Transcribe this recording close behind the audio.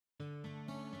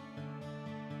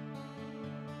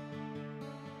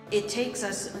it takes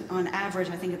us, on average,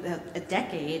 I think about a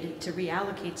decade to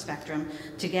reallocate spectrum,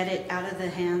 to get it out of the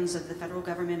hands of the federal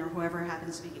government or whoever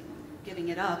happens to be giving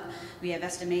it up. We have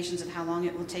estimations of how long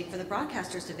it will take for the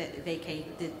broadcasters to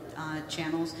vacate the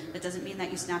channels. That doesn't mean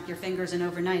that you snap your fingers and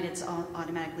overnight it's all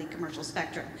automatically commercial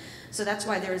spectrum. So that's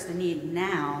why there is the need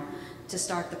now to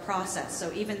start the process.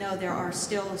 So even though there are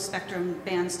still spectrum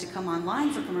bands to come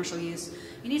online for commercial use,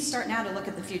 you need to start now to look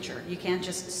at the future. You can't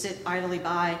just sit idly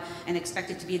by and expect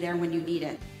it to be there when you need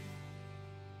it.